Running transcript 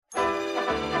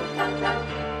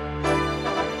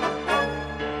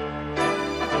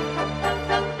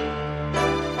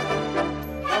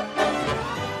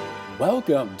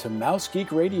Welcome to Mouse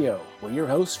Geek Radio, where your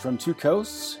hosts from two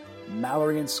coasts,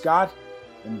 Mallory and Scott,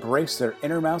 embrace their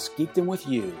inner mouse geekdom with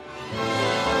you.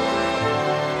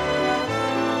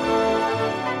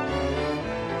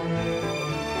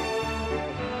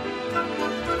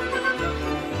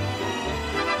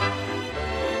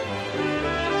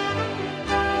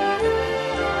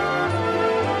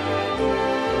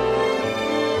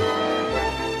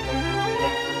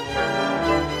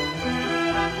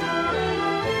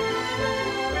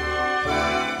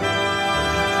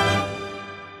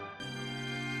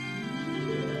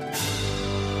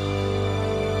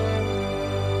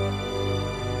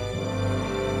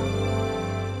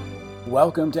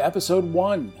 Welcome to episode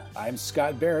 1. I'm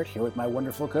Scott Barrett, here with my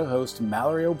wonderful co-host,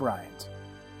 Mallory O'Brien.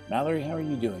 Mallory, how are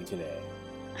you doing today?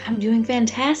 I'm doing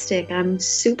fantastic. I'm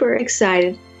super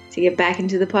excited to get back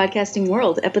into the podcasting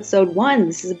world. Episode 1,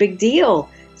 this is a big deal.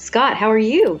 Scott, how are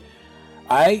you?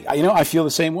 I feel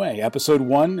the same way. Episode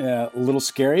 1, a little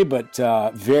scary, but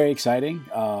very exciting.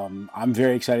 I'm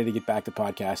very excited to get back to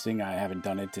podcasting. I haven't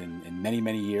done it in many,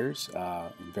 many years.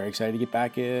 I'm very excited to get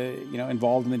back,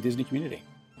 involved in the Disney community.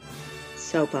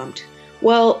 So pumped.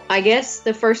 Well, I guess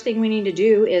the first thing we need to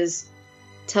do is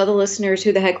tell the listeners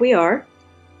who the heck we are.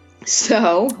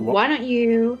 So why don't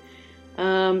you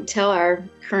tell our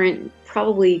current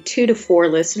probably 2 to 4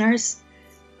 listeners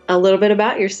a little bit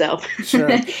about yourself. Sure.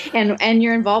 and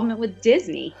your involvement with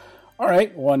Disney. All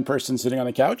right. One person sitting on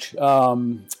the couch.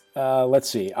 Let's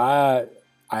see. I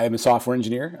am a software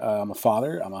engineer. I'm a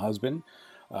father. I'm a husband.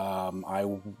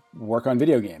 I work on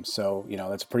video games, so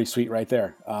that's pretty sweet right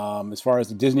there. As far as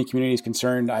the Disney community is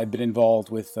concerned, I've been involved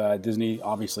with Disney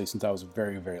obviously since I was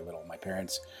very, very little. My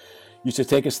parents used to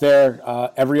take us there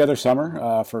every other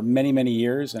summer for many, many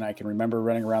years, and I can remember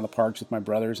running around the parks with my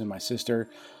brothers and my sister,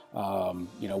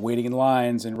 waiting in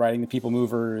lines and riding the People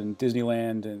Mover and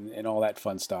Disneyland and all that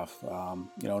fun stuff. And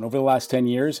over the last 10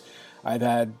 years, I've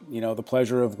had, the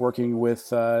pleasure of working with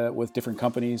different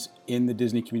companies in the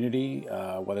Disney community,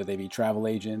 whether they be travel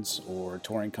agents or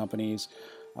touring companies,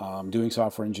 doing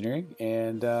software engineering.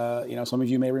 And, some of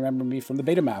you may remember me from the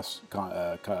Betamax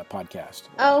podcast.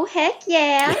 Oh, heck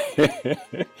yeah.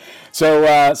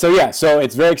 So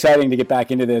it's very exciting to get back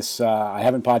into this. I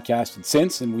haven't podcasted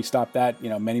since, and we stopped that,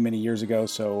 many, many years ago.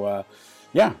 So,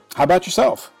 How about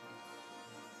yourself?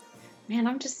 Man,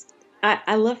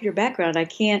 I love your background. I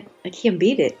can't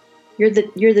beat it. You're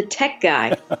the tech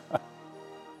guy.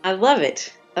 I love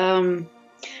it.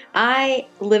 I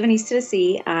live in East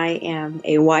Tennessee. I am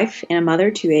a wife and a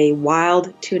mother to a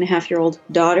wild 2.5-year-old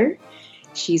daughter.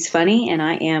 She's funny, and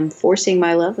I am forcing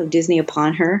my love of Disney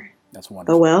upon her. That's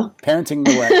wonderful. Oh well. Parenting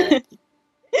the way.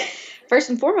 First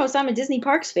and foremost, I'm a Disney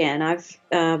Parks fan. I've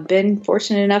been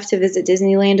fortunate enough to visit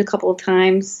Disneyland a couple of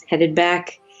times. Headed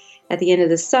back at the end of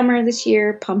the summer this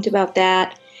year, pumped about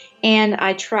that. And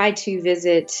I try to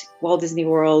visit Walt Disney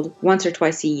World once or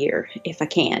twice a year, if I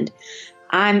can.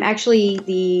 I'm actually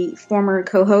the former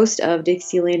co-host of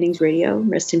Dixie Landings Radio.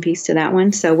 Rest in peace to that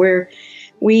one. So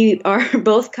we are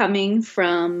both coming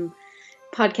from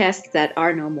podcasts that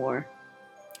are no more.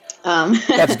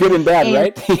 That's good and bad,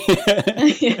 right?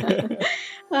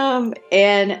 Yeah.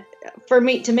 And for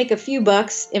me to make a few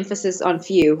bucks, emphasis on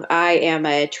few, I am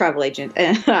a travel agent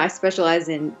and I specialize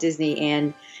in Disney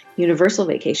and Universal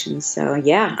vacations. So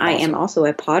yeah, awesome. I am also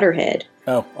a Potterhead.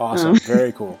 Oh, awesome.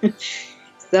 Very cool.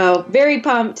 So very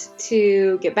pumped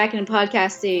to get back into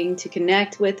podcasting, to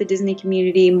connect with the Disney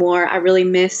community more. I really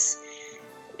miss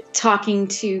talking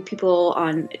to people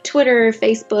on Twitter,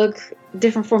 Facebook,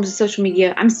 different forms of social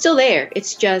media. I'm still there.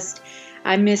 It's just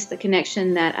I miss the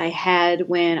connection that I had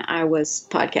when I was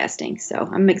podcasting. So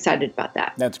I'm excited about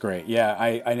that. That's great. Yeah,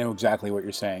 I know exactly what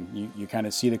you're saying. You kind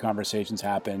of see the conversations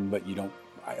happen, but you don't,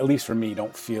 at least for me,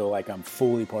 don't feel like I'm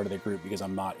fully part of the group because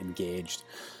I'm not engaged.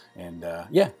 And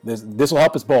this will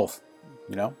help us both,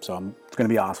 so it's going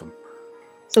to be awesome.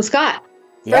 So Scott,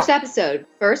 first episode,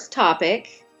 first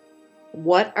topic,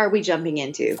 what are we jumping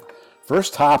into?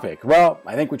 First topic. Well,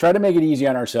 I think we try to make it easy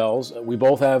on ourselves. We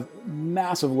both have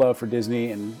massive love for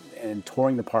Disney and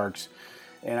touring the parks.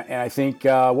 And I think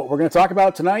what we're going to talk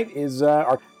about tonight is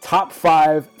our top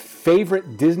 5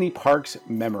 favorite Disney parks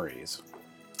memories.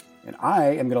 And I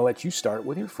am going to let you start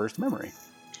with your first memory.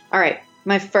 All right.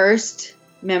 My first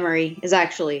memory is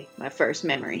actually my first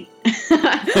memory.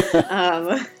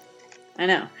 I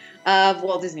know. Of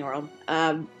Walt Disney World.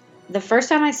 The first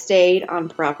time I stayed on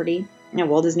property at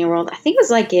Walt Disney World, I think it was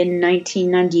like in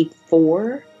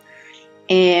 1994.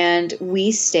 And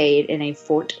we stayed in a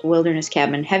Fort Wilderness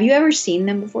cabin. Have you ever seen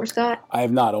them before, Scott? I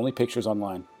have not. Only pictures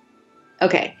online.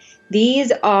 Okay.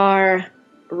 These are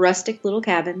rustic little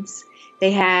cabins.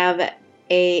 They have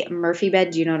a Murphy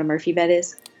bed. Do you know what a Murphy bed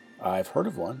is? I've heard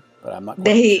of one, but I'm not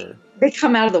quite sure. They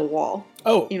come out of the wall.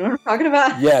 Oh. You know what I'm talking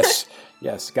about? Yes.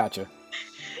 Yes. Gotcha.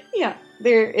 Yeah.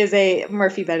 There is a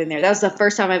Murphy bed in there. That was the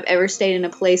first time I've ever stayed in a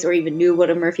place or even knew what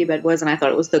a Murphy bed was, and I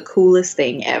thought it was the coolest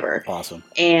thing ever. Awesome.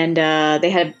 And they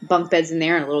had bunk beds in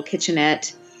there and a little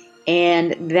kitchenette.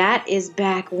 And that is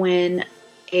back when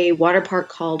a water park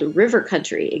called River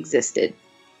Country existed.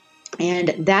 And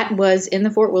that was in the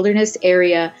Fort Wilderness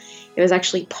area. It was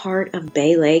actually part of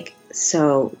Bay Lake,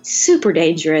 so super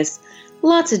dangerous.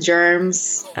 Lots of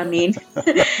germs. I mean,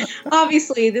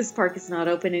 obviously this park is not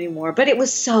open anymore, but it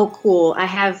was so cool. I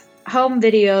have home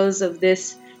videos of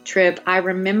this trip. I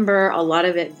remember a lot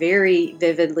of it very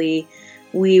vividly.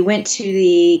 We went to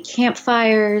the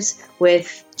campfires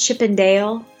with Chip and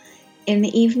Dale in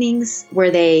the evenings where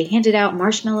they handed out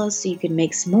marshmallows so you could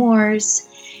make s'mores.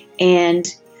 And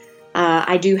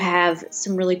I do have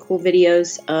some really cool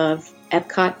videos of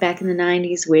Epcot back in the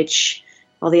 90s, which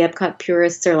all the Epcot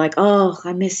purists are like, oh,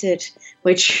 I miss it,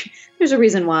 which there's a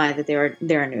reason why that there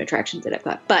are new attractions at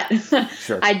Epcot. But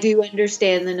Sure. I do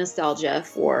understand the nostalgia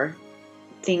for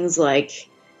things like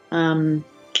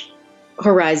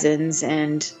Horizons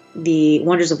and the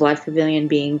Wonders of Life Pavilion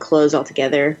being closed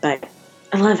altogether. But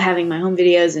I love having my home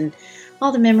videos and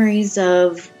all the memories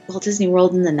of Walt Disney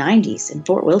World in the 90s in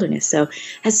Fort Wilderness. So it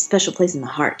has a special place in the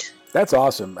heart. That's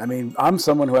awesome. I mean, I'm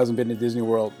someone who hasn't been to Disney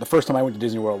World. The first time I went to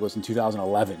Disney World was in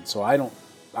 2011. So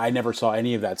I never saw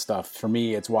any of that stuff. For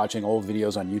me, it's watching old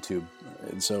videos on YouTube.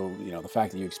 And so, the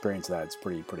fact that you experienced that, it's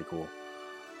pretty cool.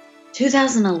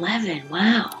 2011.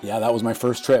 Wow. Yeah, that was my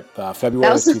first trip. February.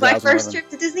 That was 2011. my first trip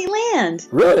to Disneyland.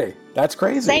 Really? That's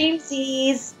crazy.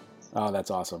 Samesies. Oh,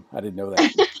 that's awesome. I didn't know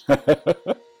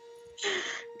that.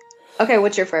 Okay,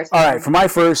 what's your first? All right, for my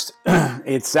first,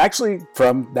 it's actually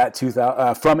from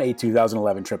a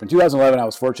 2011 trip. In 2011, I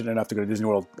was fortunate enough to go to Disney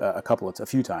World a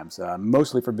few times,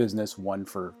 mostly for business, one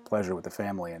for pleasure with the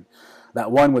family. And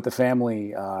that one with the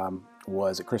family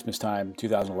was at Christmas time,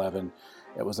 2011.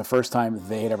 It was the first time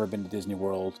they had ever been to Disney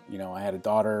World. I had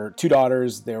two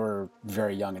daughters. They were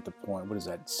very young at the point. What is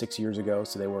that, 6 years ago?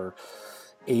 So they were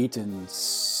 8 and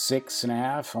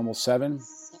 6.5, almost 7.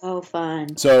 So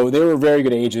fun. So they were very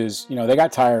good ages. They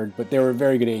got tired, but they were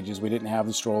very good ages. We didn't have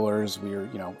the strollers. We were,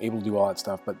 able to do all that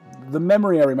stuff. But the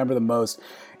memory I remember the most,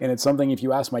 and it's something if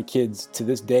you ask my kids to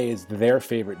this day, is their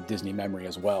favorite Disney memory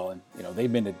as well. And,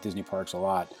 they've been to Disney parks a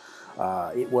lot.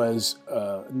 It was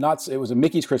a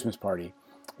Mickey's Christmas party.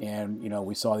 And,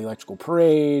 we saw the electrical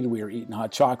parade. We were eating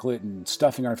hot chocolate and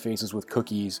stuffing our faces with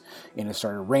cookies. And it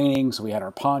started raining, so we had our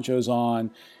ponchos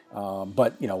on.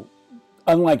 But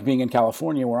unlike being in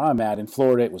California where I'm at, in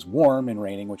Florida, it was warm and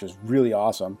raining, which was really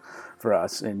awesome for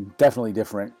us and definitely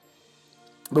different.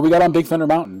 But we got on Big Thunder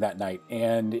Mountain that night,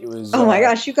 and it was. Oh my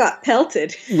gosh, you got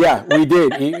pelted! Yeah, we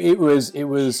did. It was it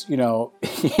was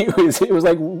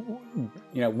like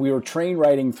we were train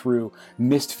riding through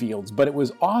mist fields, but it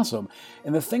was awesome.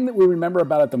 And the thing that we remember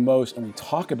about it the most, and we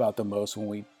talk about the most when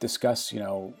we discuss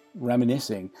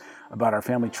reminiscing about our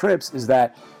family trips, is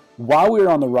that while we were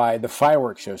on the ride, the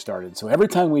fireworks show started. So every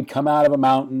time we'd come out of a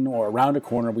mountain or around a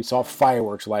corner, we saw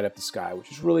fireworks light up the sky, which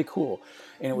was really cool.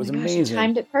 And it was amazing. You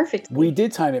timed it perfectly. We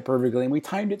did time it perfectly, and we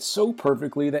timed it so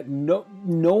perfectly that no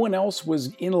one else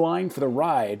was in line for the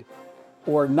ride,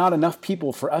 or not enough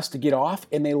people for us to get off,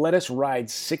 and they let us ride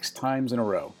 6 times in a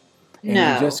row. And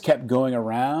we just kept going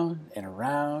around and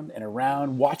around and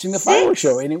around, watching the fireworks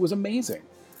show, and it was amazing.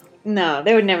 No,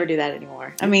 they would never do that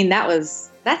anymore. I mean,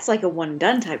 that's like a one and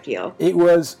done type deal. It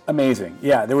was amazing.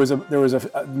 Yeah, there was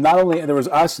not only there was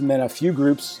us and then a few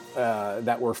groups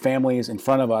that were families in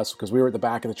front of us because we were at the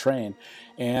back of the train,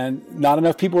 and not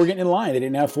enough people were getting in line. They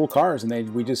didn't have full cars,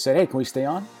 and we just said, "Hey, can we stay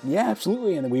on?" Yeah,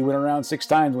 absolutely. And then we went around 6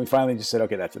 times, and we finally just said,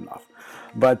 "Okay, that's enough."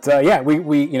 But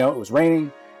we it was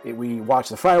raining. We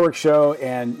watched the fireworks show,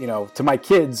 and to my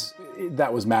kids,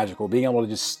 that was magical. Being able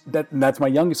to that's my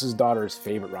youngest's daughter's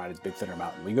favorite ride is Big Thunder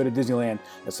Mountain. We go to Disneyland.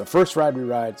 It's the first ride we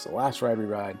ride. It's the last ride we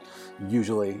ride,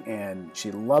 usually, and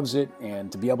she loves it.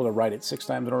 And to be able to ride it 6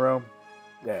 times in a row,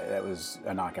 that was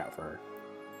a knockout for her.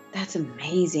 That's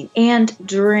amazing. And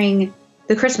during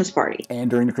the Christmas party.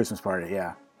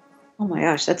 Yeah. Oh my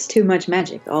gosh, that's too much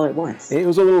magic all at once. It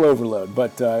was a little overload,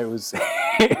 but it was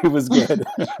it was good.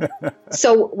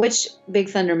 So which Big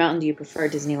Thunder Mountain do you prefer,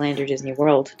 Disneyland or Disney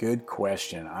World? Good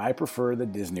question. I prefer the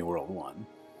Disney World one.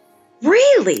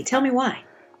 Really? Tell me why.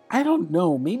 I don't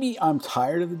know. Maybe I'm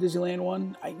tired of the Disneyland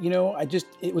one.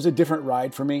 It was a different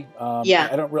ride for me.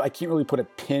 Yeah. I can't really put a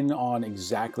pin on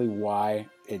exactly why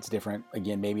it's different.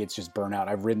 Again, maybe it's just burnout.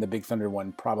 I've ridden the Big Thunder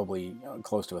one probably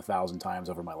close to 1,000 times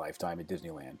over my lifetime at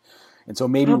Disneyland. And so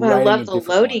maybe but I riding love a the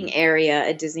different loading one. area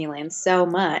at Disneyland so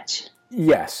much.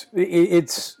 Yes,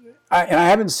 I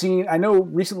haven't seen, I know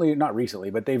not recently,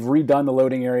 but they've redone the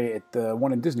loading area at the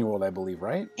one in Disney World, I believe,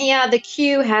 right? Yeah, the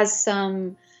queue has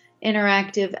some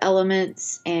interactive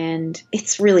elements, and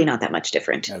it's really not that much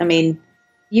different. Okay. I mean,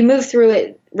 you move through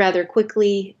it rather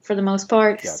quickly for the most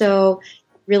part, Gotcha. so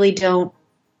really don't.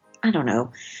 I don't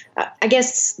know. I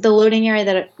guess the loading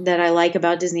area that I like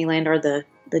about Disneyland are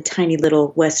the tiny little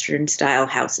Western style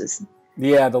houses.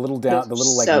 Yeah, the little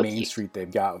like So Main cute. Street they've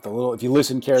got with the little. If you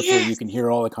listen carefully, you Yes, can hear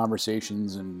all the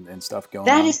conversations and stuff going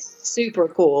that on. is super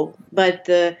cool. But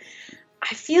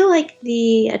I feel like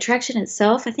the attraction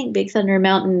itself, I think Big Thunder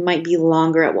Mountain might be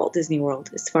longer at Walt Disney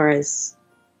World as far as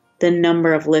the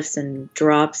number of lifts and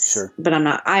drops. Sure. But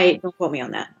don't quote me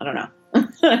on that. I don't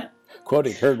know.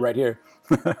 Quoted, heard right here.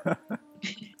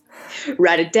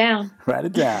 Write it down. Write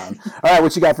it down. All right,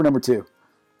 what you got for number 2?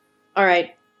 All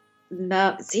right.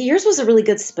 No, see, yours was a really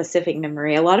good specific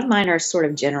memory. A lot of mine are sort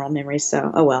of general memories,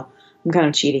 so oh well. I'm kind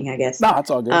of cheating, I guess. No, it's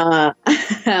all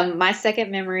good. My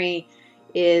second memory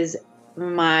is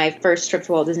my first trip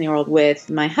to Walt Disney World with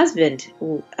my husband,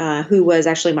 who was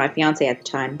actually my fiance at the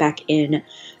time, back in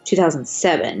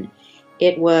 2007.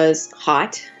 It was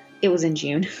hot. It was in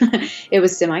June. It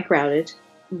was semi-crowded,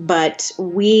 but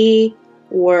we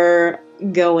were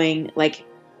going like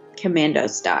commando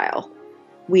style.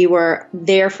 We were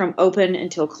there from open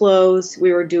until close.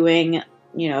 We were doing,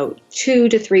 2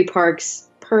 to 3 parks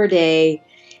per day.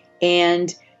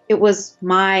 And it was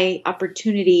my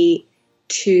opportunity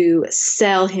to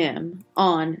sell him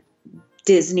on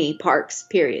Disney parks,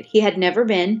 period. He had never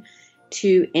been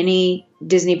to any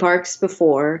Disney parks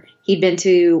before. He'd been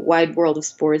to Wide World of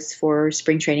Sports for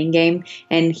spring training game,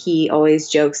 and he always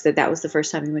jokes that was the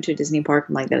first time he went to a Disney park.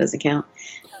 I'm like, that doesn't count.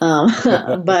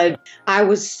 But I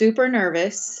was super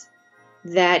nervous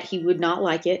that he would not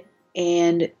like it.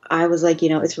 And I was like,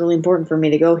 it's really important for me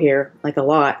to go here, like a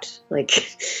lot.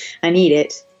 Like, I need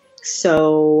it.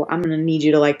 So I'm going to need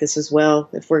you to like this as well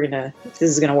if this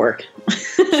is going to work.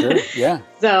 Sure, yeah.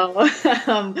 So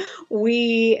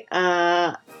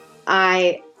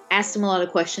I asked him a lot of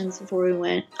questions before we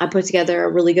went. I put together a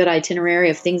really good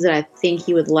itinerary of things that I think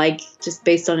he would like just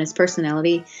based on his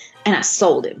personality. And I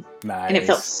sold him. Nice. And it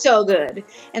felt so good.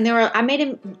 And I made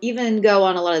him even go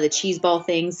on a lot of the cheese ball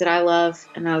things that I love.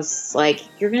 And I was like,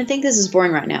 you're going to think this is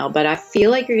boring right now, but I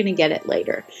feel like you're going to get it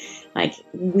later. Like,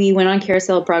 we went on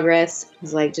Carousel of Progress. I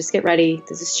was like, just get ready.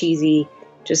 This is cheesy.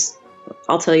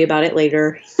 I'll tell you about it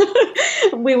later.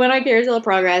 We went on Carousel of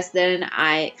Progress. Then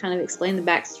I kind of explained the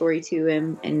backstory to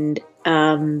him. And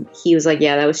he was like,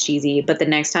 yeah, that was cheesy. But the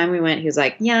next time we went, he was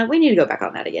like, yeah, we need to go back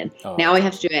on that again. Oh, now we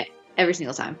have to do it every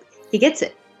single time. He gets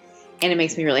it. And it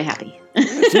makes me really happy.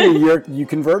 See, you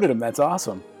converted him. That's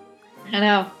awesome. I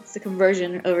know. It's a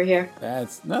conversion over here.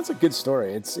 That's a good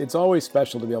story. It's always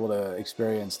special to be able to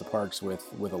experience the parks with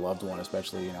a loved one,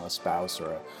 especially a spouse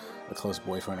or a close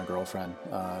boyfriend or girlfriend,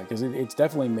 because it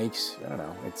definitely makes, I don't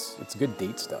know, it's good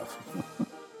date stuff.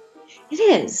 It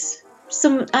is.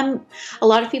 A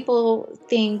lot of people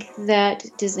think that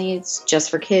Disney is just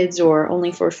for kids or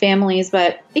only for families,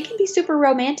 but it can be super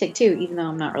romantic too. Even though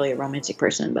I'm not really a romantic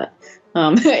person, but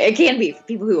it can be for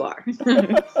people who are.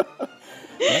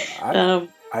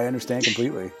 I understand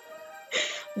completely.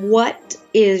 What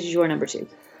is your number 2?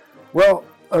 Well,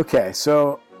 okay,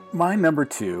 so my number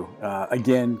 2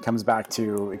 again comes back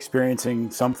to experiencing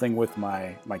something with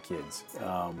my kids.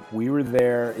 We were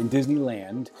there in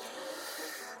Disneyland.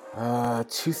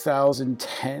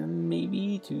 2010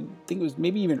 maybe, I think it was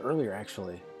maybe even earlier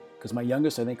actually, because my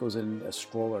youngest I think was in a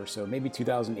stroller, so maybe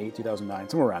 2008, 2009,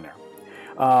 somewhere around there.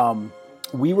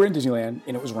 We were in Disneyland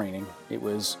and it was raining. It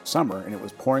was summer and it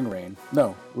was pouring rain.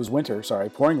 No, it was winter, sorry,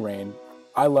 pouring rain.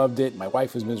 I loved it. My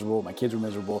wife was miserable. My kids were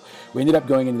miserable. We ended up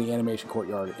going into the animation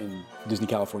courtyard in Disney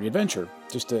California Adventure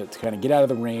just to kind of get out of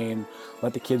the rain,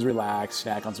 let the kids relax,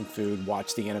 snack on some food,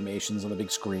 watch the animations on the big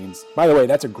screens. By the way,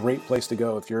 that's a great place to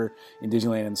go if you're in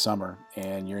Disneyland in summer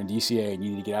and you're in DCA and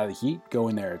you need to get out of the heat. Go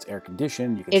in there. It's air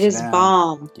conditioned. You can It sit is down.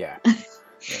 bomb. Yeah.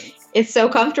 It's so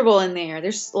comfortable in there.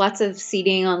 There's lots of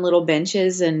seating on little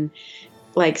benches and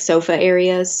like sofa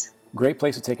areas. Great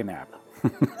place to take a nap.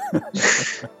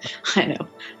 I know.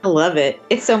 I love it.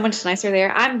 It's so much nicer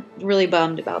there. I'm really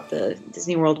bummed about the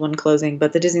Disney World one closing,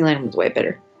 but the Disneyland one was way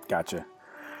better. Gotcha.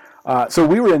 So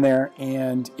we were in there,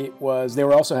 and they were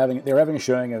having a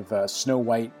showing of Snow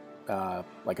White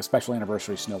like a special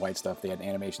anniversary Snow White stuff. They had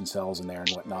animation cells in there and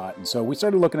whatnot. And so we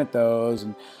started looking at those,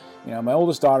 and my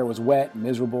oldest daughter was wet and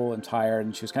miserable and tired,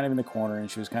 and she was kind of in the corner, and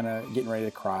she was kind of getting ready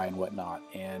to cry and whatnot.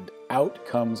 And out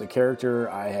comes a character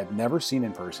I have never seen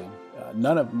in person.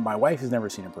 My wife has never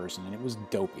seen in person, and it was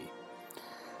Dopey.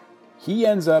 He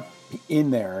ends up in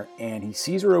there, and he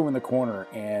sees her over in the corner,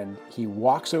 and he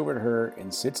walks over to her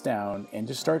and sits down and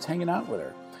just starts hanging out with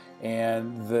her.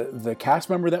 And the cast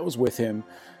member that was with him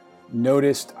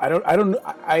noticed.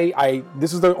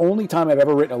 This is the only time I've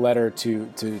ever written a letter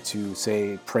to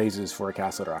say praises for a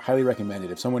cast letter. I highly recommend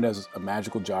it. If someone does a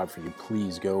magical job for you,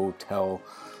 please go tell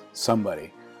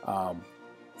somebody.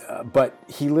 But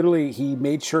he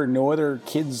made sure no other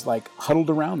kids like huddled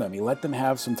around them. He let them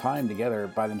have some time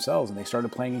together by themselves, and they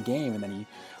started playing a game. And then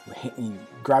he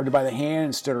grabbed her by the hand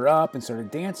and stood her up and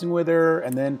started dancing with her.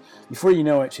 And then before you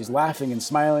know it, she's laughing and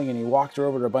smiling, and he walked her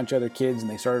over to a bunch of other kids,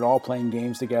 and they started all playing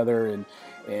games together. And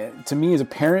to me as a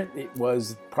parent, it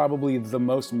was probably the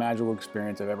most magical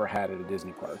experience I've ever had at a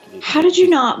Disney park. How did you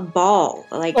not bawl?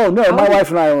 Oh no, my wife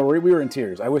and I we were in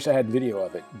tears. I wish I had video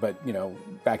of it, but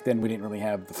back then we didn't really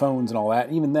have the phones and all that.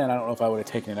 And even then, I don't know if I would have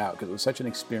taken it out because it was such an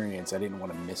experience. I didn't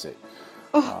want to miss it.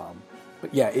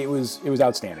 But yeah, it was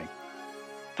outstanding.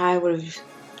 I would have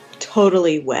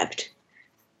totally wept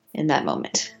in that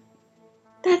moment.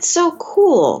 That's so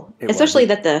cool, especially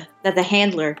that the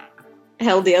handler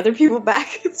held the other people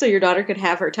back so your daughter could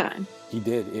have her time. He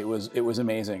did. It was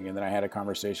amazing. And then I had a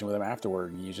conversation with him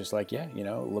afterward, and he's just like, yeah,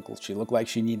 she looked like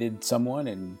she needed someone,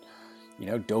 and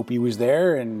Dopey was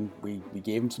there, and we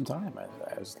gave him some time.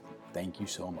 I was thank you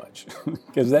so much,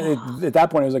 because at that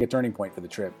point it was like a turning point for the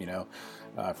trip,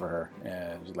 for her.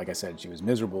 And like I said, she was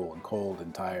miserable and cold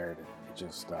and tired, and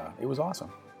it was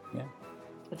awesome. Yeah,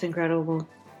 that's incredible.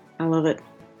 I love it.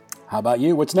 How about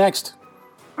you? What's next?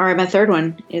 All right, my third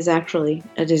one is actually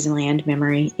a Disneyland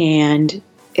memory, and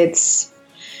it's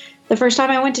the first time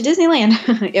I went to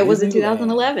Disneyland. It was in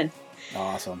 2011.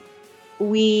 Awesome.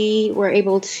 We were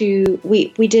able to, we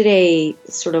did a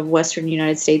sort of Western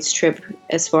United States trip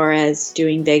as far as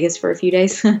doing Vegas for a few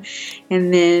days.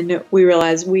 And then we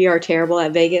realized we are terrible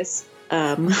at Vegas.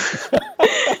 We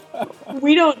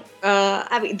don't,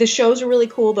 the shows are really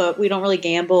cool, but we don't really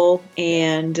gamble.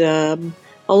 And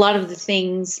a lot of the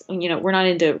things, we're not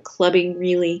into clubbing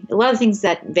really. A lot of things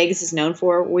that Vegas is known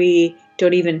for, we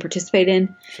don't even participate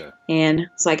in. Sure. And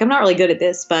it's like, I'm not really good at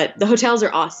this, but the hotels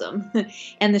are awesome.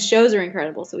 And the shows are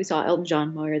incredible. So we saw Elton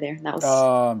John while we were there. That was.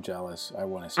 Oh, I'm jealous. I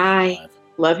want to see him live.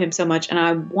 Love him so much. And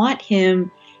I want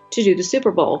him to do the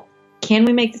Super Bowl. Can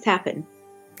we make this happen?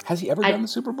 Has he ever done the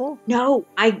Super Bowl? No.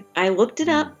 I looked it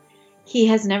up. He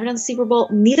has never done the Super Bowl.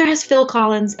 Neither has Phil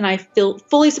Collins. And I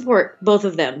fully support both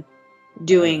of them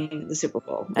doing the Super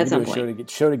Bowl at some point.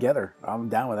 Show together. I'm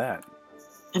down with that.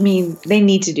 I mean, they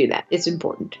need to do that. It's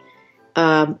important.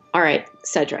 All right,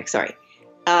 sidetrack. Sorry.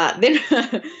 Then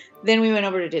we went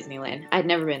over to Disneyland. I'd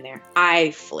never been there.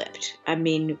 I flipped. I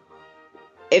mean,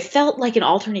 it felt like an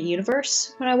alternate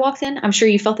universe when I walked in. I'm sure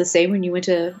you felt the same when you went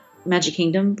to Magic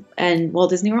Kingdom and Walt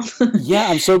Disney World. Yeah,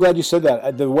 I'm so glad you said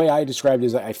that. The way I described it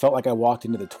is I felt like I walked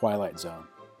into the Twilight Zone.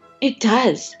 It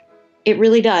does. It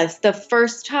really does. The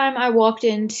first time I walked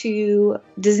into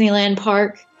Disneyland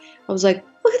Park, I was like,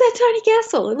 look at that tiny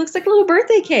castle. It looks like a little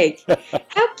birthday cake.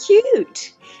 How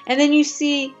cute. And then you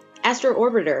see Astro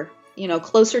Orbiter,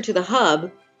 closer to the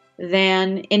hub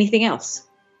than anything else.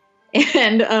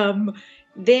 And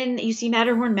then you see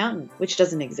Matterhorn Mountain, which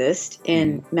doesn't exist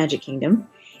in Magic Kingdom.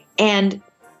 And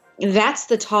that's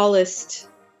the tallest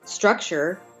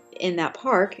structure in that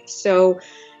park. So,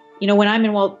 when I'm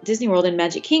in Walt Disney World and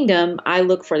Magic Kingdom, I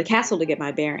look for the castle to get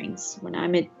my bearings. When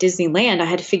I'm at Disneyland, I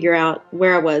had to figure out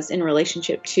where I was in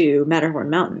relationship to Matterhorn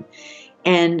Mountain.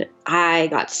 And I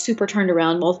got super turned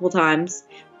around multiple times,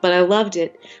 but I loved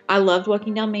it. I loved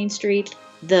walking down Main Street.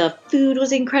 The food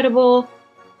was incredible.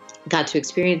 Got to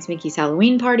experience Mickey's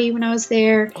Halloween party when I was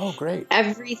there. Oh, great.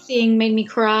 Everything made me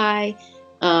cry.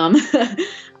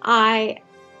 I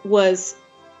was,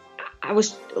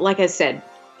 like I said,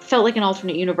 felt like an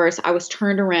alternate universe. I was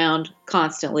turned around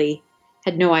constantly,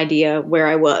 had no idea where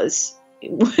I was.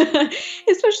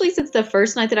 Especially since the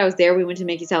first night that I was there, we went to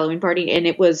Mickey's Halloween party, and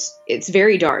it's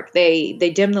very dark. They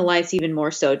dim the lights even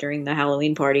more so during the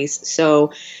Halloween parties.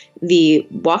 So the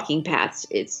walking paths,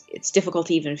 it's difficult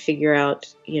to even figure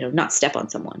out, not step on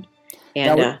someone.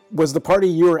 And now, was the party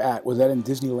you were at, was that in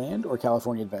Disneyland or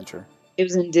California Adventure? It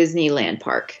was in Disneyland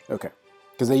Park. Okay.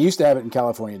 Because they used to have it in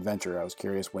California Adventure. I was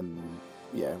curious what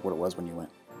it was when you went.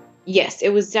 Yes, it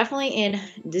was definitely in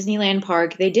Disneyland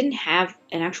Park. They didn't have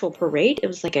an actual parade. It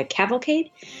was like a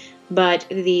cavalcade, but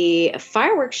the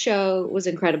fireworks show was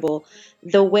incredible.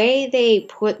 The way they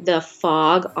put the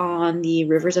fog on the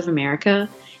rivers of America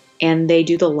and they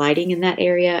do the lighting in that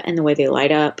area and the way they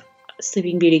light up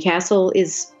Sleeping Beauty Castle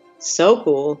is so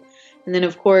cool. And then,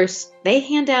 of course, they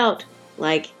hand out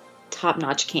like top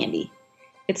notch candy.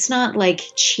 It's not like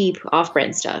cheap off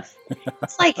brand stuff.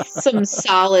 It's like some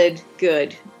solid,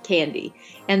 good candy.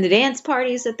 And the dance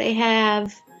parties that they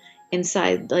have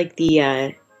inside, like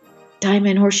the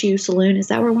Diamond Horseshoe Saloon, is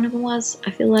that where one of them was?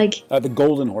 I feel like. The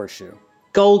Golden Horseshoe.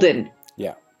 Golden.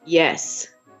 Yeah. Yes.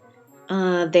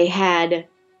 They had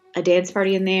a dance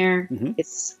party in there,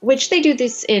 Mm-hmm. which they do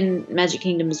this in Magic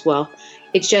Kingdom as well.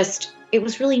 It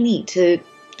was really neat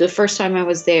the first time I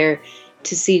was there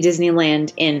to see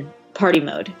Disneyland in party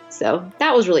mode. So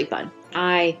that was really fun.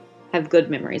 I have good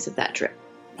memories of that trip.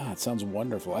 Oh, it sounds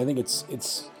wonderful. I think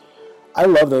I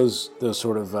love those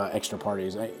sort of extra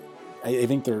parties. I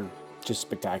think they're just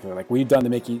spectacular. Like we did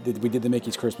the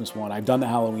Mickey's Christmas one. I've done the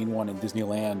Halloween one in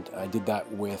Disneyland. I did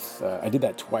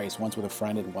that twice, once with a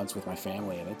friend and once with my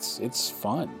family, and it's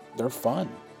fun. They're fun.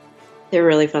 They're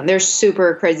really fun. They're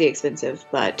super crazy expensive,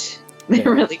 but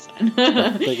they're really fun.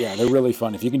 But yeah, they're really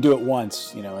fun. If you can do it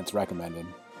once, it's recommended.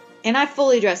 And I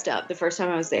fully dressed up the first time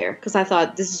I was there because I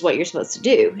thought this is what you're supposed to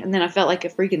do. And then I felt like a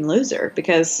freaking loser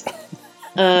because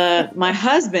my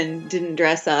husband didn't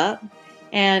dress up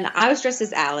and I was dressed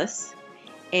as Alice.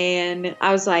 And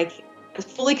I was like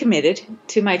fully committed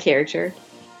to my character.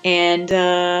 And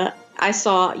I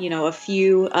saw, a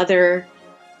few other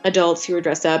adults who were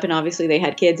dressed up and obviously they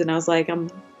had kids. And I was like, I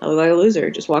look like a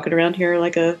loser just walking around here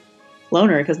like a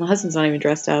loner because my husband's not even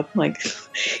dressed up. Like,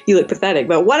 you look pathetic,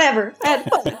 but whatever. I had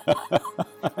fun.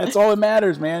 That's all that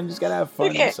matters, man. You just gotta have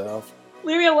fun yourself.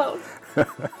 Leave me alone.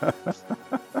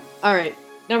 All right,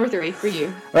 number 3 for you.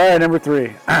 All right, number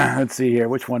 3. Let's see here.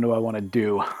 Which one do I want to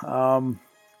do? All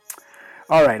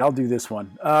right, I'll do this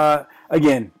one.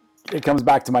 Again, it comes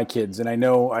back to my kids, and I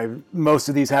know most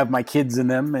of these have my kids in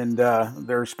them, and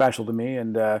they're special to me.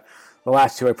 And the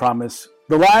last 2, I promise.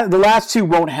 The last 2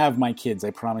 won't have my kids.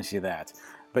 I promise you that.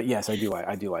 But yes, I do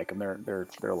like them. They're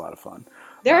a lot of fun.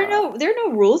 There are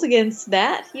no rules against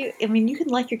that. You can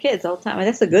like your kids all the time.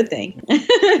 That's a good thing.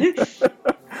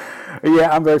 Yeah,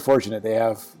 I'm very fortunate. They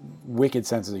have wicked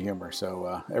senses of humor,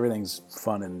 so everything's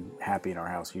fun and happy in our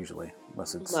house usually,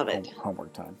 unless it's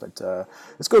homework time. But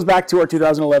this goes back to our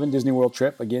 2011 Disney World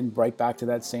trip. Again, right back to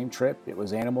that same trip. It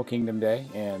was Animal Kingdom Day,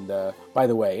 and by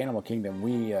the way, Animal Kingdom,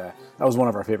 that was one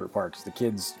of our favorite parks. The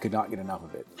kids could not get enough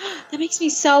of it. That makes me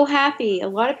so happy. A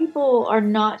lot of people are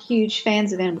not huge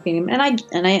fans of Animal Kingdom,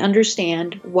 and I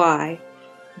understand why.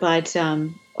 But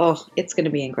it's going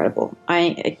to be incredible.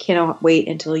 I cannot wait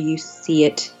until you see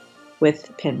it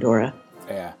with Pandora.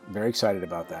 Yeah, very excited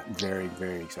about that. Very,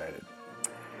 very excited.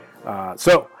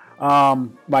 So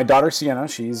my daughter Sienna,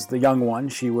 she's the young one.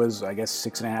 She was, I guess,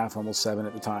 6.5, almost 7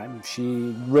 at the time.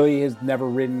 She really has never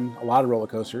ridden a lot of roller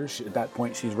coasters. At that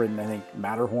point, she's ridden, I think,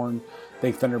 Matterhorn, I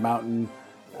think Thunder Mountain,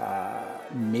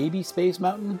 maybe Space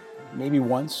Mountain, maybe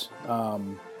once.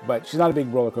 But she's not a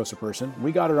big roller coaster person.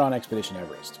 We got her on Expedition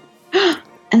Everest.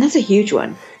 And that's a huge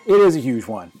one. It is a huge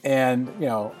one. And,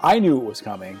 I knew it was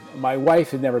coming. My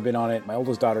wife had never been on it. My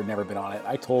oldest daughter had never been on it.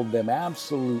 I told them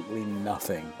absolutely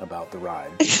nothing about the ride.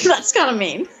 That's kind of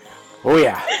mean. Oh,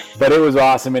 yeah. But it was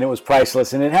awesome, and it was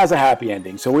priceless, and it has a happy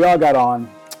ending. So we all got on,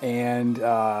 and,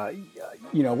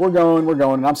 we're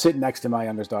going. And I'm sitting next to my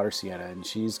youngest daughter, Sienna, and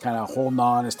she's kind of holding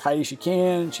on as tight as she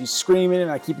can. And she's screaming, and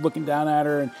I keep looking down at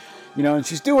her. And, and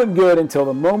she's doing good until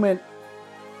the moment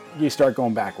you start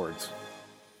going backwards.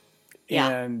 Yeah.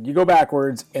 And you go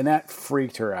backwards, and that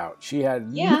freaked her out. She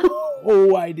had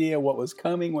no idea what was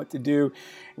coming, what to do.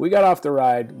 We got off the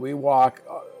ride. We walk,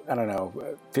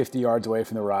 50 yards away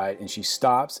from the ride, and she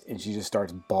stops, and she just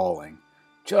starts bawling.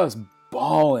 Just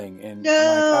bawling. And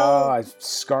I'm like, I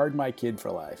scarred my kid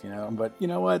for life, But you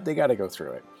know what? They got to go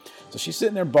through it. So she's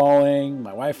sitting there bawling.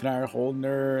 My wife and I are holding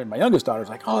her, and my youngest daughter's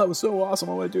like, "Oh, that was so awesome!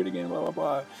 I want to do it again." Blah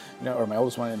blah blah. Or my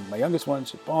oldest one and my youngest one,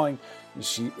 she's bawling. And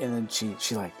then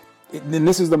she like. Then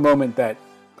this is the moment that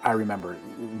I remember.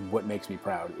 What makes me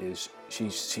proud is she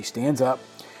stands up,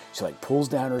 she like pulls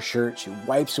down her shirt, she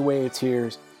wipes away her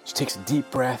tears, she takes a deep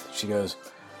breath, she goes,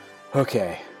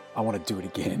 "Okay, I want to do it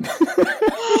again."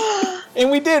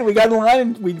 And we did. We got in line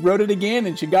and we rode it again,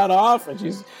 and she got off, and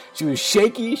she was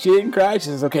shaky, she didn't cry. She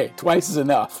says, "Okay, twice is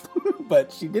enough."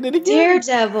 But she did it again.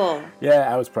 Daredevil.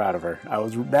 Yeah, I was proud of her. I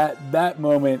was that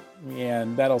moment,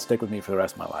 and that'll stick with me for the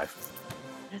rest of my life.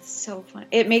 That's so fun.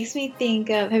 It makes me think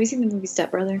of, have you seen the movie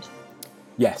Step Brothers?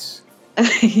 Yes.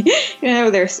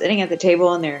 they're sitting at the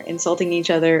table and they're insulting each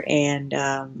other, and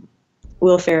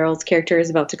Will Ferrell's character is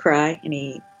about to cry, and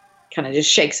he kind of just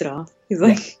shakes it off. He's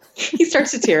like, he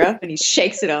starts to tear up, and he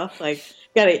shakes it off. Like,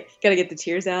 gotta get the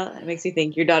tears out. It makes me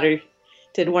think your daughter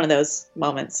did one of those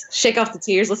moments. Shake off the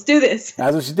tears. Let's do this.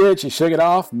 That's what she did. She shook it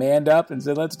off, manned up, and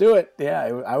said, "Let's do it."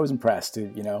 Yeah, I was impressed.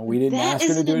 We didn't ask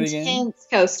her to do it again. That is an intense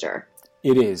coaster.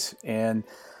 It is, and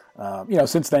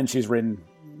since then she's ridden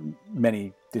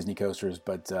many Disney coasters,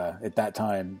 but at that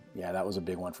time, yeah, that was a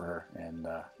big one for her, and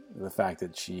the fact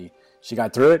that she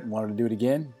got through it and wanted to do it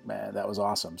again, man, that was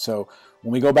awesome. So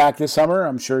when we go back this summer,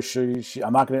 I'm sure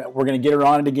we're gonna get her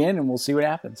on it again, and we'll see what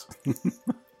happens.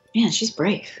 Man, she's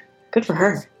brave. Good for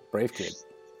her. Brave kid.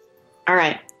 All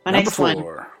right, my next one.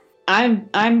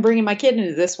 I'm bringing my kid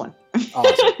into this one.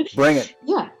 Awesome. Bring it.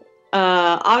 Yeah.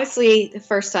 Obviously, the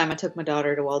first time I took my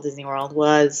daughter to Walt Disney World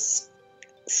was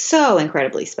so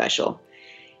incredibly special.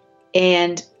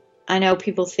 And I know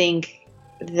people think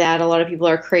that a lot of people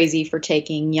are crazy for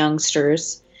taking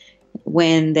youngsters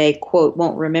when they, quote,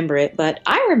 won't remember it. But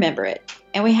I remember it.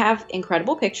 And we have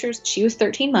incredible pictures. She was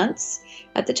 13 months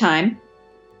at the time.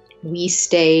 We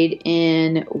stayed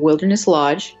in Wilderness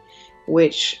Lodge,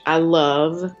 which I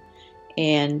love.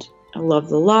 And I love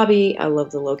the lobby. I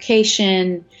love the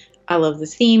location. I love the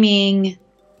theming.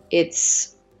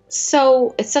 It's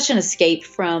such an escape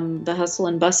from the hustle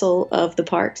and bustle of the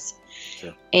parks.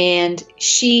 Sure. And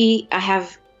I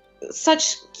have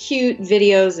such cute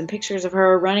videos and pictures of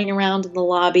her running around in the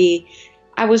lobby.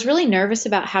 I was really nervous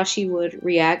about how she would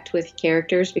react with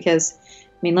characters because,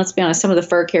 let's be honest, some of the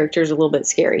fur characters are a little bit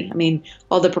scary.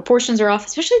 All the proportions are off,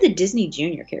 especially the Disney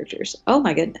Junior characters. Oh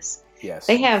my goodness. Yes.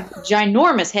 They have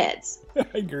ginormous heads. I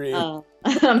agree.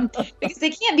 Because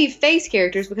they can't be face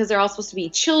characters because they're all supposed to be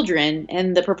children,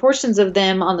 and the proportions of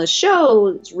them on the show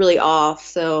is really off.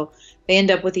 So they end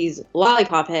up with these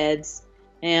lollipop heads,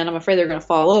 and I'm afraid they're going to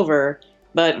fall over.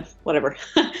 But whatever.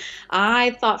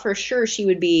 I thought for sure she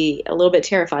would be a little bit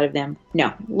terrified of them.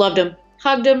 No, loved them,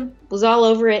 hugged them, was all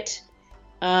over it.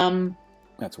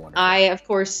 That's wonderful. I, of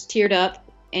course, teared up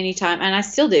anytime, and I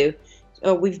still do.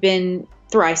 We've been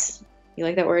thrice. You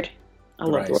like that word? I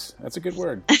love the word. That's a good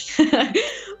word.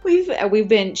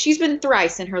 She's been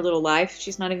thrice in her little life.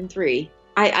 She's not even 3.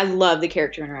 I love the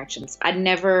character interactions. I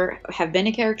never have been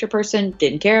a character person,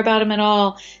 didn't care about them at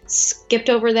all, skipped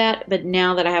over that. But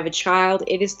now that I have a child,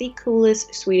 it is the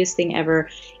coolest, sweetest thing ever.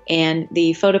 And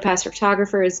the PhotoPass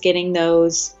photographer is getting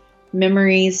those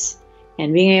memories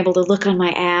and being able to look on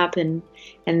my app and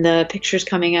the pictures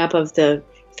coming up of the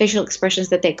facial expressions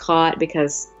that they caught,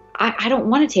 because I don't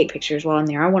want to take pictures while I'm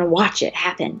there. I want to watch it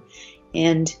happen.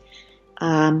 And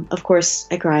of course,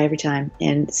 I cry every time.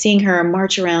 And seeing her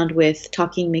march around with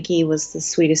Talking Mickey was the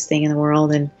sweetest thing in the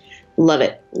world, and love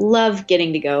it. Love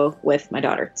getting to go with my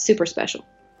daughter. Super special.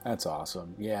 That's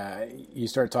awesome. Yeah, you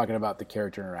start talking about the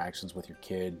character interactions with your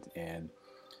kid, and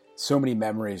so many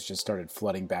memories just started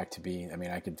flooding back to me.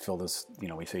 I could fill this,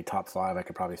 we say top 5, I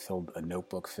could probably fill a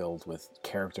notebook filled with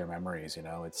character memories.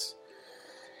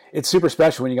 It's super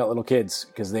special when you got little kids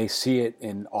because they see it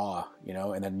in awe,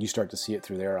 and then you start to see it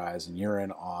through their eyes and you're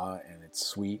in awe, and it's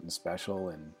sweet and special,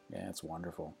 and yeah, it's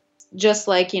wonderful. Just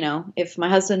like, if my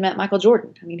husband met Michael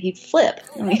Jordan, he'd flip.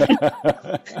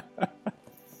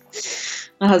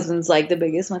 My husband's like the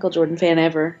biggest Michael Jordan fan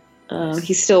ever.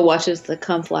 He still watches the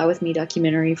Come Fly With Me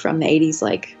documentary from the 80s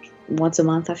like once a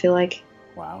month, I feel like.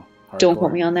 Wow. Hardcore. Don't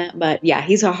quote me on that, but yeah,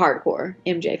 he's a hardcore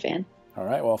MJ fan. All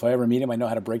right, well, if I ever meet him, I know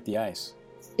how to break the ice.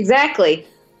 Exactly.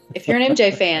 If you're an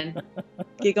MJ fan,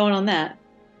 get going on that.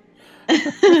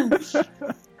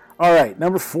 All right,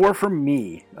 number 4 for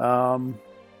me. I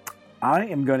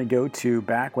am going to go to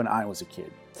back when I was a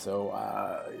kid.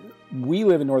 So we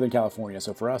live in Northern California,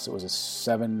 so for us it was a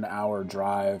 7-hour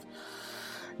drive,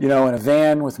 in a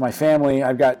van with my family.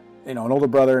 I've got, an older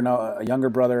brother, a younger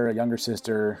brother, a younger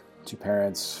sister, 2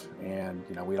 parents, and,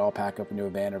 we'd all pack up into a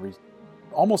van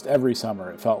almost every summer,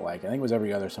 it felt like. I think it was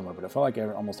every other summer, but it felt like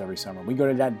almost every summer. We go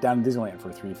to down to Disneyland for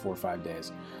 3, 4, 5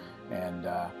 days. And,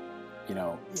 in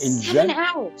 7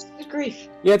 hours. Good grief.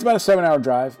 Yeah, it's about a 7-hour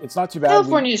drive. It's not too bad.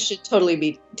 California should totally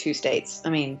be 2 states.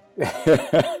 Yeah,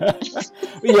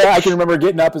 I can remember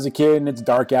getting up as a kid and it's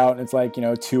dark out and it's like,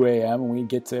 2 a.m. and we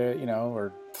get to,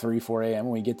 or 3, 4 a.m. and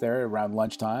we get there around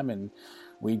lunchtime and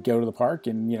we'd go to the park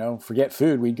and, forget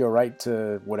food. We'd go right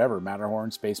to whatever,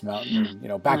 Matterhorn, Space Mountain.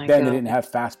 Back then they didn't have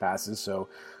fast passes. So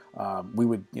we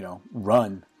would,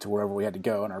 run to wherever we had to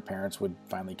go, and our parents would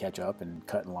finally catch up and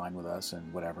cut in line with us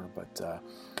and whatever. But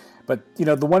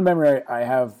the one memory I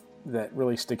have that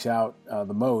really sticks out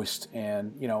the most.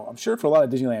 And I'm sure for a lot of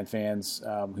Disneyland fans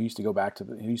who used to go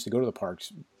to the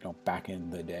parks, back in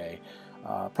the day,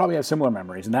 probably have similar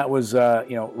memories. And that was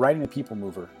riding the People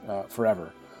Mover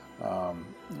forever.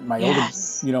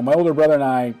 Yes. My older brother and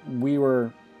I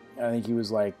were, I think he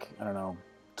was like, I don't know,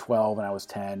 12 and I was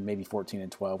 10, maybe 14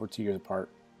 and 12. We're 2 years apart.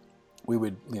 We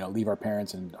would, leave our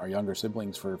parents and our younger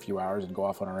siblings for a few hours and go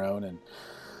off on our own. And,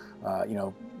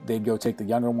 they'd go take the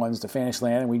younger ones to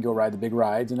Fantasyland and we'd go ride the big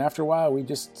rides. And after a while, we'd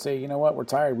just say, you know what, we're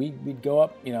tired. We'd go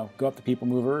up the People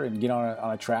Mover and get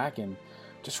on a track and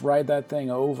just ride that thing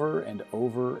over and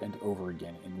over and over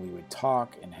again. And we would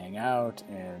talk and hang out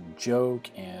and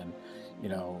joke and,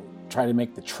 try to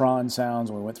make the Tron sounds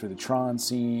when we went through the Tron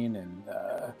scene. And,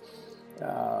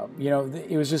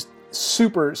 it was just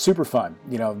super, super fun.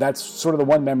 That's sort of the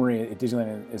one memory at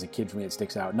Disneyland as a kid for me that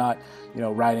sticks out. Not,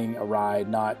 riding a ride,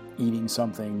 not eating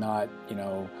something, not,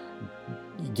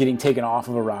 getting taken off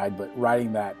of a ride, but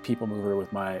riding that People Mover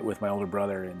with my older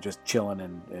brother and just chilling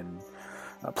and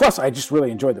plus, I just really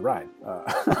enjoyed the ride.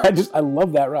 I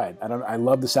love that ride. I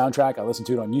love the soundtrack. I listen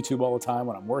to it on YouTube all the time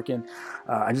when I'm working.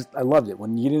 I loved it.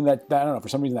 When you get in that, I don't know, for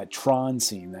some reason that Tron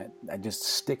scene that just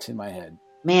sticks in my head.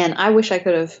 Man, I wish I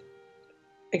could have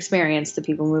experienced the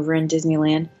People Mover in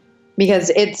Disneyland because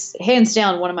it's hands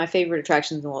down one of my favorite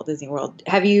attractions in Walt Disney World.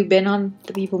 Have you been on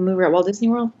the People Mover at Walt Disney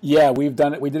World? Yeah, we've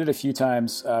done it. We did it a few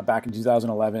times back in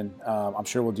 2011. I'm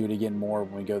sure we'll do it again more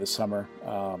when we go this summer.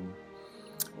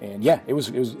 And yeah,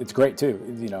 it's great too.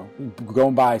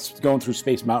 Going through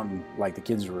Space Mountain, like the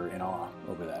kids were in awe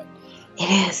over that.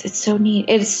 It is. It's so neat.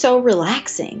 It's so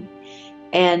relaxing.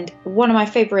 And one of my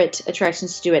favorite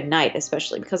attractions to do at night,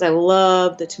 especially because I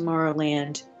love the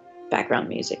Tomorrowland background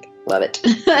music. Love it.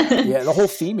 Yeah, the whole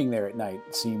theming there at night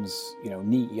seems,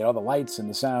 neat. You get all the lights and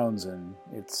the sounds, and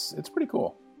it's pretty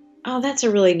cool. Oh, that's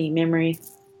a really neat memory.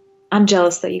 I'm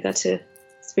jealous that you got to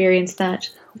experience that.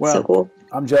 It's so cool.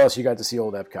 I'm jealous you got to see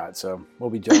old Epcot, so we'll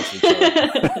be jealous of each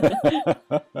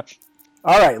other.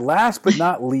 All right, last but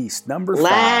not least, number 5.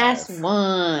 Last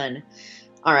one.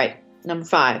 All right, number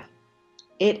 5.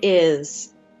 It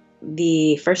is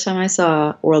the first time I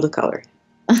saw World of Color.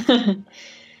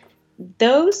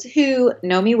 Those who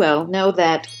know me well know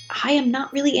that I am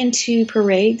not really into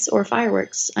parades or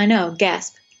fireworks. I know,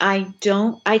 gasp. I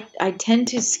tend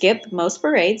to skip most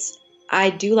parades.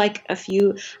 I do like a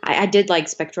few. I did like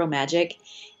Spectral Magic,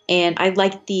 and I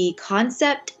like the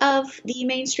concept of the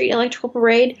Main Street Electrical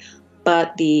Parade,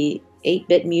 but the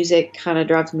 8-bit music kind of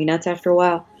drives me nuts after a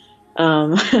while.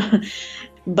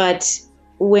 But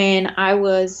when I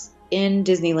was in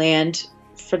Disneyland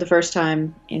for the first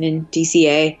time and in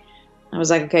DCA, I was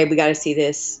like, okay, we got to see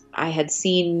this. I had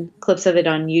seen clips of it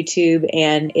on YouTube,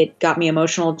 and it got me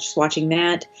emotional just watching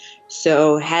that,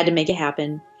 so had to make it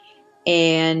happen.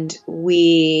 And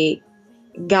we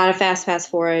got a fast pass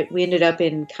for it. We ended up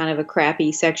in kind of a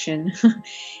crappy section,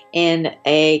 and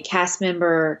a cast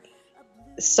member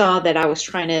saw that I was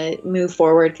trying to move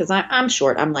forward because I'm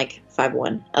short. I'm like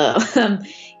 5'1".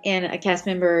 And a cast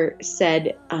member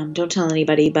said, don't tell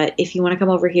anybody, but if you want to come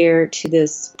over here to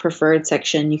this preferred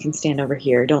section, you can stand over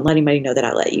here. Don't let anybody know that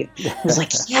I let you. I was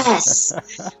like, yes.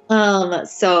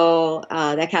 So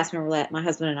that cast member let my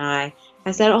husband and I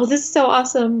said, oh, this is so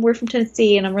awesome. We're from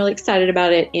Tennessee, and I'm really excited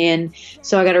about it. And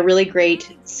so I got a really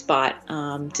great spot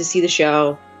to see the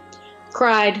show.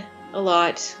 Cried a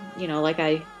lot, like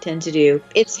I tend to do.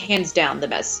 It's hands down the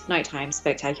best nighttime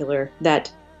spectacular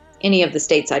that any of the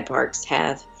stateside parks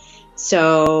have.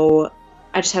 So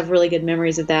I just have really good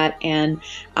memories of that. And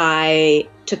I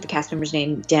took the cast member's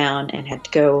name down and had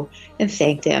to go and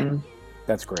thank them.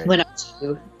 That's great. Went up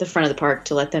to the front of the park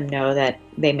to let them know that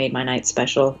they made my night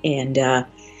special. And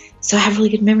so I have really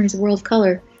good memories of World of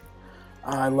Color.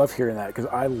 I love hearing that because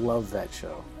I love that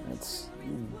show. It's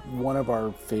one of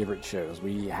our favorite shows.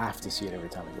 We have to see it every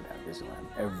time we go down to Disneyland,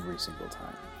 every single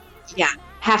time. Yeah,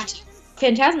 have to.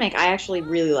 Fantasmic, I actually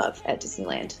really love at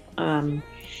Disneyland.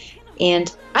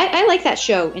 And I like that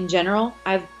show in general.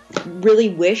 I really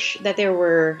wish that there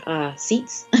were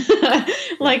seats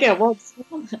like at Walt Disney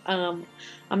World.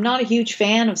 I'm not a huge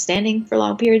fan of standing for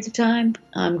long periods of time.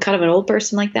 I'm kind of an old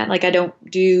person like that. Like I don't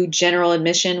do general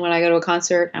admission when I go to a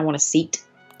concert. I want a seat.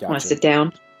 Gotcha. I want to sit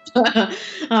down.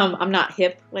 I'm not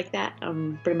hip like that.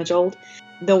 I'm pretty much old.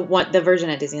 The version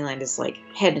at Disneyland is like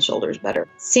head and shoulders better.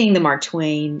 Seeing the Mark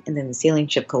Twain and then the sailing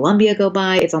ship Columbia go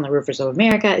by, it's on the rivers of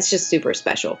America. It's just super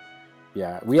special.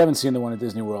 Yeah, we haven't seen the one at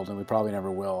Disney World, and we probably never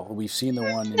will. We've seen the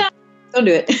one. No, don't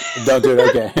do it. Don't do it.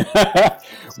 Okay.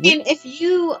 And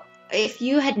if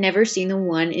you had never seen the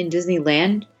one in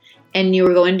Disneyland, and you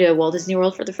were going to Walt Disney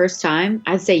World for the first time,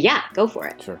 I'd say yeah, go for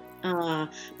it. Sure.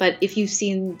 But if you've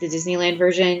seen the Disneyland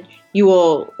version, you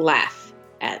will laugh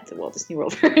at the Walt Disney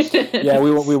World version. Yeah,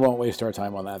 we won't waste our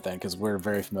time on that then, because we're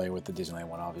very familiar with the Disneyland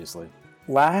one, obviously.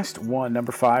 Last one,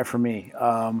 number 5 for me.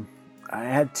 I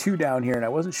had 2 down here, and I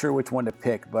wasn't sure which one to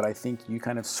pick, but I think you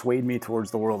kind of swayed me towards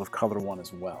the World of Color one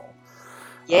as well.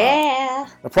 Yeah.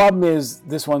 The problem is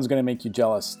this one's going to make you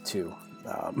jealous too.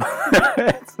 What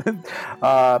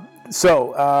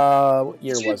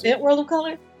year Did you was invent it? World of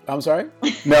Color? I'm sorry?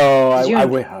 No, Did I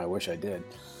wish I did.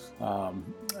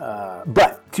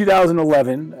 But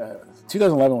 2011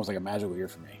 was like a magical year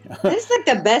for me. This is like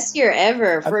the best year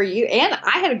ever for you. And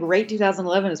I had a great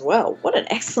 2011 as well. What an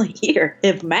excellent year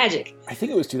of magic. I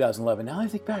think it was 2011. Now I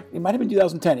think back, it might have been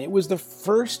 2010. It was the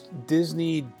first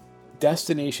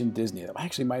Destination Disney. It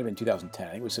actually might have been 2010. I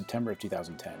think it was September of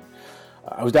 2010.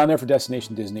 I was down there for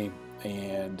Destination Disney,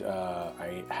 and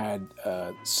I had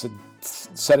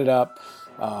set it up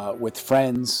with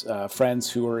friends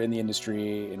who were in the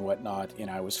industry and whatnot, and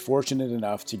I was fortunate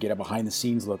enough to get a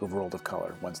behind-the-scenes look of World of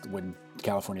Color when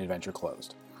California Adventure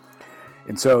closed.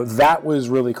 And so that was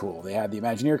really cool. They had the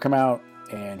Imagineer come out,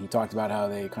 and he talked about how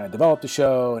they kind of developed the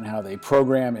show and how they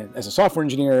program. And as a software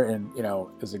engineer and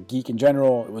as a geek in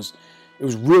general, it was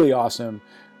really awesome,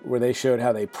 where they showed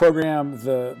how they program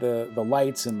the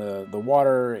lights and the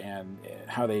water and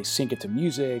how they sync it to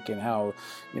music and how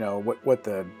what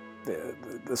the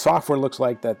software looks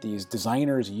like that these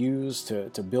designers use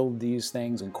to build these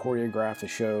things and choreograph the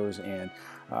shows. And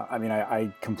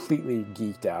I completely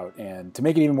geeked out. And to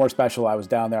make it even more special, I was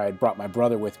down there. I had brought my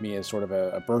brother with me as sort of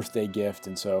a birthday gift,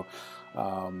 and so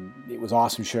it was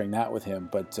awesome sharing that with him.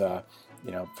 But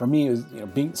for me, it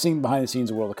was, seeing behind the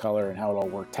scenes of World of Color and how it all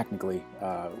worked technically,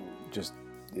 just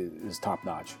is top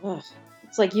notch.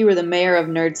 It's like you were the mayor of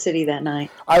Nerd City that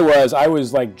night. I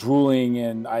was like drooling,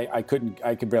 and I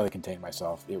could barely contain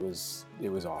myself. It was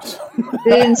awesome.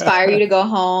 Did it inspire you to go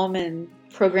home and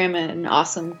program an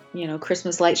awesome,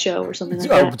 Christmas light show or something like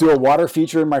that? Do a water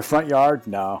feature in my front yard?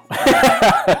 No.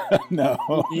 No.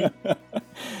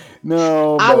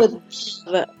 No. I would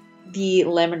love the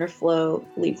Lemon or Flow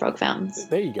leapfrog fountains.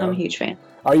 There you go. I'm a huge fan.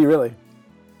 Are you really?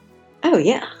 Oh,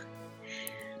 yeah.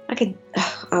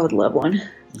 I would love one.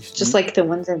 Just like the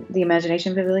ones in the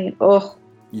Imagination Pavilion. Oh,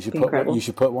 you should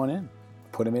put one in.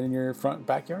 Put them in your front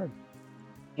backyard.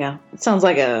 Yeah. It sounds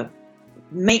like a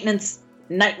maintenance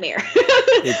nightmare.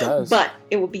 It does. But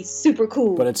it would be super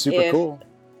cool. But it's super cool.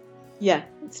 Yeah,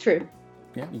 it's true.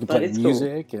 Yeah, you can play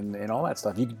music and all that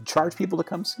stuff. You can charge people to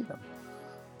come see them.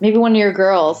 Maybe one of your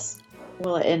girls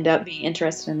will end up being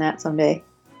interested in that someday.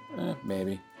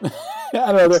 Maybe. I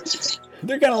don't know.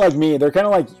 They're kind of like me. They're kind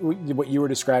of like what you were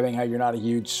describing, how you're not a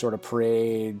huge sort of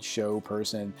parade show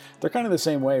person. They're kind of the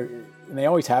same way, and they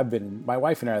always have been. My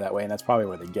wife and I are that way, and that's probably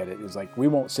where they get it. Is like we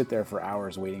won't sit there for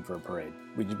hours waiting for a parade.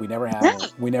 We never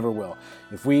have. We never will.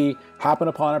 If we happen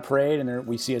upon a parade and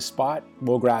we see a spot,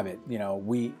 we'll grab it.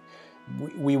 We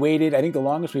waited. I think the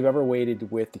longest we've ever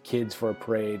waited with the kids for a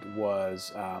parade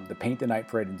was the Paint the Night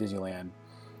parade in Disneyland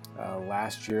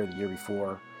last year, the year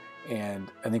before,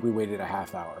 and I think we waited a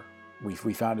half hour.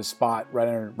 We found a spot right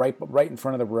in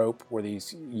front of the rope where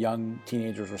these young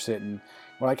teenagers were sitting.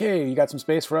 We're like, hey, you got some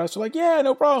space for us? They're like, yeah,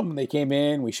 no problem. They came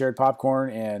in, we shared popcorn,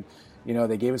 and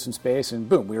they gave us some space, and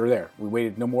boom, we were there. We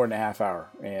waited no more than a half hour,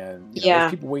 and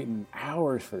there's people waiting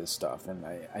hours for this stuff, and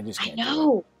I just can't.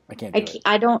 Do it. I can't do it.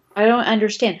 I don't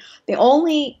understand. The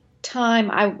only time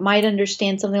I might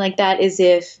understand something like that is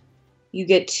if you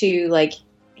get to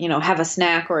have a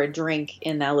snack or a drink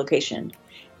in that location.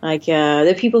 Like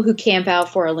the people who camp out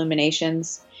for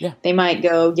Illuminations, they might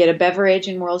go get a beverage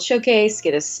in World Showcase,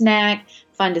 get a snack,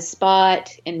 find a spot,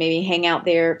 and maybe hang out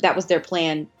there. That was their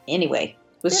plan anyway.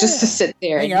 It was just to sit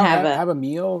there and have a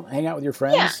meal, hang out with your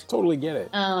friends. Yeah. Totally get it.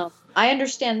 I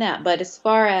understand that, but as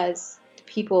far as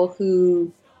people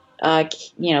who,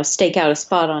 stake out a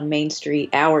spot on Main Street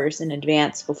hours in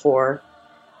advance before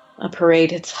a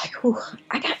parade, it's like,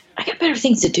 I got better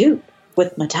things to do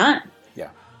with my time.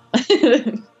 Yeah.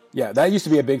 Yeah, that used to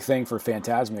be a big thing for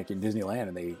Fantasmic in Disneyland,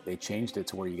 and they changed it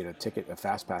to where you get a ticket, a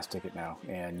Fast Pass ticket now,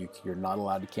 and you're not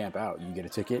allowed to camp out. You get a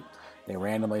ticket, they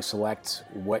randomly select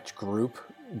which group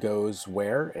goes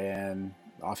where, and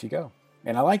off you go.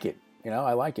 And I like it.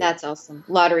 I like it. That's awesome.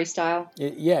 Lottery style?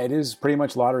 It is pretty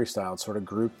much lottery style. It's sort of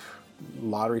group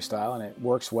lottery style, and it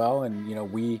works well. And,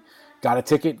 we got a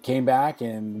ticket, came back,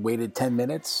 and waited 10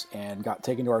 minutes and got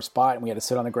taken to our spot. And we had to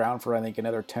sit on the ground for, I think,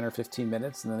 another 10 or 15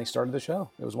 minutes. And then they started the show.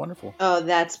 It was wonderful. Oh,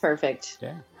 that's perfect.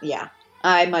 Yeah. Yeah.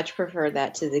 I much prefer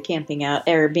that to the camping out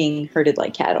or being herded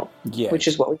like cattle, which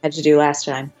is what we had to do last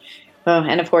time. Oh,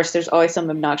 and of course, there's always some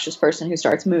obnoxious person who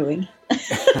starts mooing.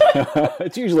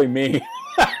 It's usually me.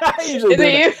 I usually do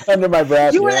Is it under my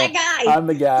breath. You were that guy. I'm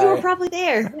the guy. You were probably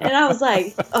there. And I was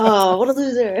like, oh, what a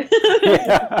loser.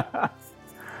 Yeah.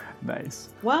 Nice.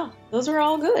 Wow, those were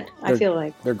all good, I feel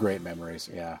like. They're great memories,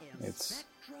 yeah. It's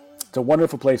a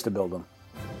wonderful place to build them.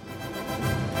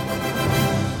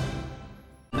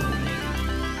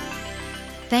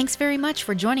 Thanks very much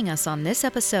for joining us on this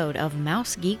episode of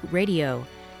Mouse Geek Radio.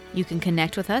 You can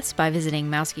connect with us by visiting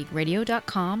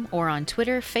mousegeekradio.com or on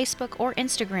Twitter, Facebook, or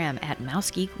Instagram at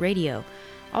mousegeekradio.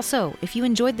 Also, if you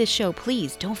enjoyed this show,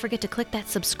 please don't forget to click that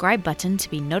subscribe button to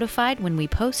be notified when we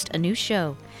post a new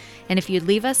show. And if you'd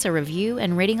leave us a review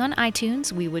and rating on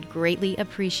iTunes, we would greatly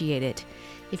appreciate it.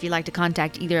 If you'd like to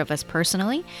contact either of us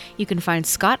personally, you can find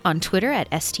Scott on Twitter at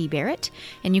STBarrett,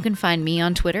 and you can find me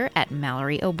on Twitter at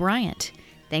Mallory O'Brien.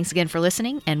 Thanks again for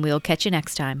listening, and we'll catch you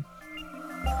next time.